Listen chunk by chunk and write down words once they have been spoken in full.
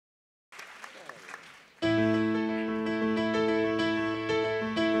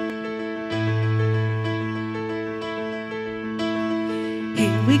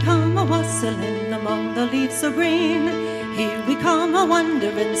we come a-wassailing among the leaves so green. Here we come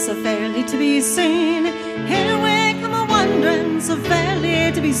a-wandering so fairly to be seen. Here we come a-wandering so fairly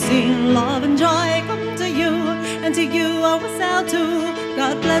to be seen. Love and joy come to you, and to you a wassail too.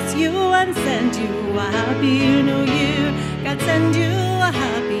 God bless you and send you a happy new year. God send you a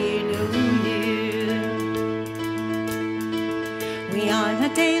happy new year. We are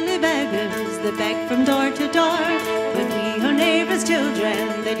not daily beggars that beg from door to door, but we are neighbors'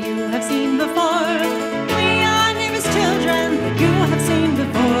 children that you have seen before. We are neighbors' children that you